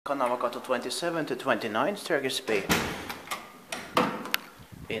Kanavakatu 27 to 29, Turkish B.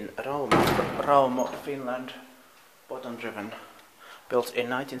 In Raumo, Finland, bottom driven. Built in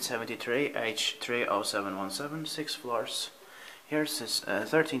 1973, H30717, 6 floors. Here's this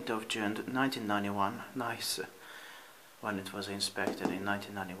 13th of June 1991, nice when it was inspected in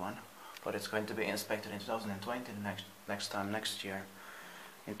 1991, but it's going to be inspected in 2020 next year.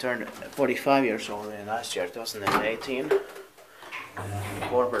 It turned 45 years old in last year, 2018.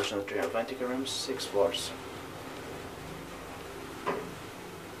 4 persons, 320 rooms, 6 floors.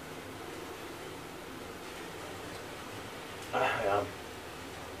 Yeah.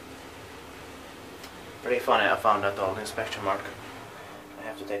 Pretty funny, I found that old inspection mark. I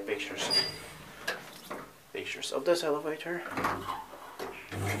have to take pictures of this elevator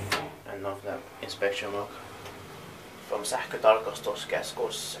and of the inspection log from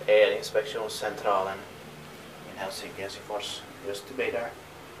Sähkötarkastuskeskus Elinspektionscentralen in Helsinki, Helsingfors. Used to be there.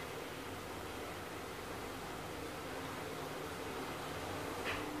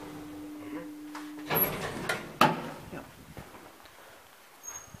 Yeah.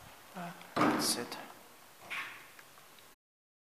 That's it.